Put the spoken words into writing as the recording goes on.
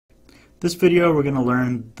This video we're going to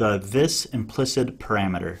learn the this implicit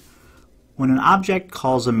parameter. When an object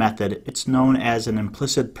calls a method, it's known as an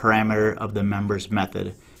implicit parameter of the member's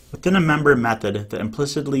method. Within a member method, the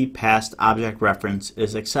implicitly passed object reference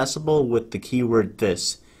is accessible with the keyword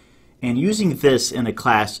this. And using this in a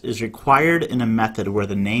class is required in a method where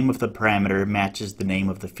the name of the parameter matches the name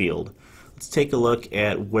of the field. Let's take a look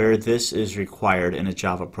at where this is required in a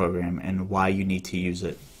Java program and why you need to use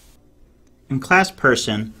it. In class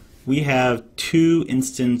person, we have two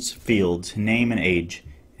instance fields, name and age,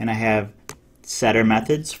 and I have setter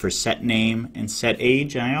methods for set name and set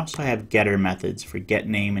age, and I also have getter methods for get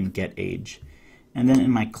name and get age. And then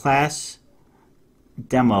in my class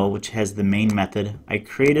demo, which has the main method, I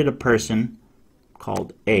created a person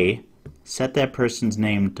called A, set that person's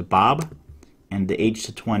name to Bob and the age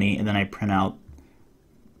to 20, and then I print out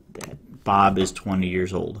that Bob is 20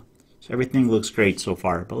 years old. So everything looks great so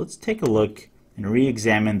far, but let's take a look and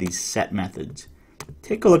re-examine these set methods.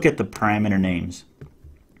 Take a look at the parameter names,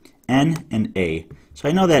 N and A. So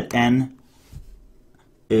I know that N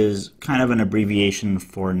is kind of an abbreviation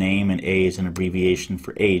for name and A is an abbreviation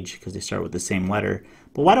for age because they start with the same letter.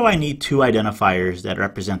 But why do I need two identifiers that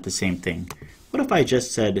represent the same thing? What if I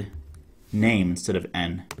just said name instead of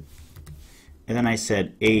N? And then I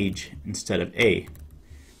said age instead of A.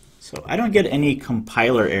 So I don't get any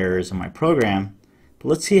compiler errors in my program, but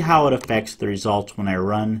let's see how it affects the results when I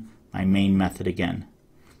run my main method again.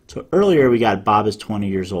 So earlier we got Bob is 20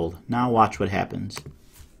 years old. Now watch what happens.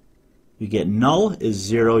 We get null is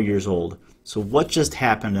 0 years old. So what just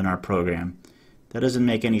happened in our program? That doesn't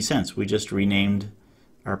make any sense. We just renamed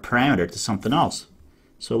our parameter to something else.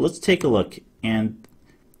 So let's take a look and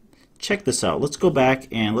check this out. Let's go back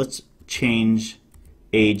and let's change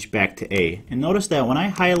age back to A. And notice that when I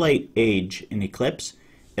highlight age in Eclipse,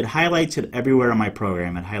 it highlights it everywhere in my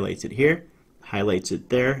program. It highlights it here, highlights it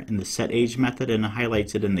there in the setAge method, and it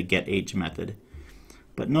highlights it in the getAge method.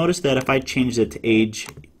 But notice that if I change it to age,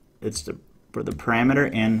 it's for the parameter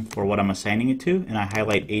and for what I'm assigning it to, and I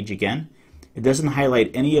highlight age again, it doesn't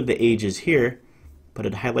highlight any of the ages here, but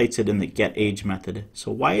it highlights it in the getAge method.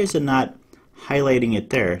 So why is it not highlighting it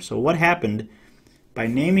there? So what happened by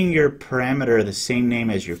naming your parameter the same name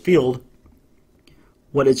as your field?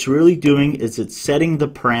 What it's really doing is it's setting the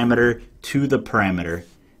parameter to the parameter.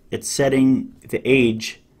 It's setting the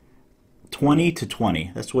age 20 to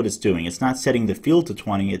 20. That's what it's doing. It's not setting the field to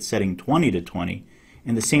 20, it's setting 20 to 20.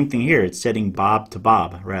 And the same thing here, it's setting Bob to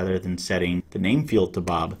Bob rather than setting the name field to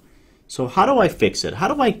Bob. So how do I fix it?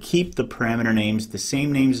 How do I keep the parameter names the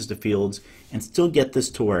same names as the fields and still get this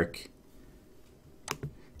to work?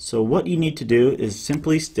 So what you need to do is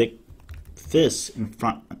simply stick this in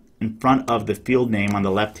front of the field name on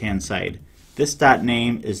the left hand side. This dot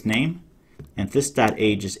name is name and this dot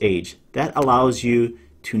age is age. That allows you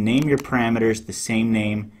to name your parameters the same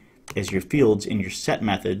name as your fields in your set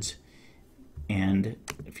methods, and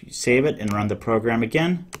if you save it and run the program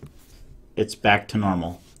again, it's back to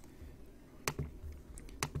normal.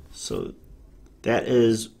 So that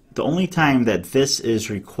is the only time that this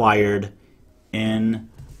is required in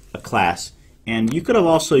a class. And you could have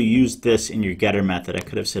also used this in your getter method. I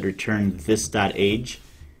could have said return this.age.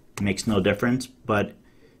 It makes no difference, but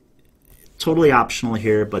totally optional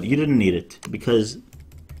here, but you didn't need it because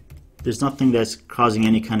there's nothing that's causing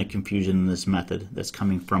any kind of confusion in this method that's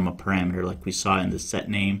coming from a parameter like we saw in the set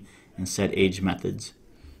name and set age methods.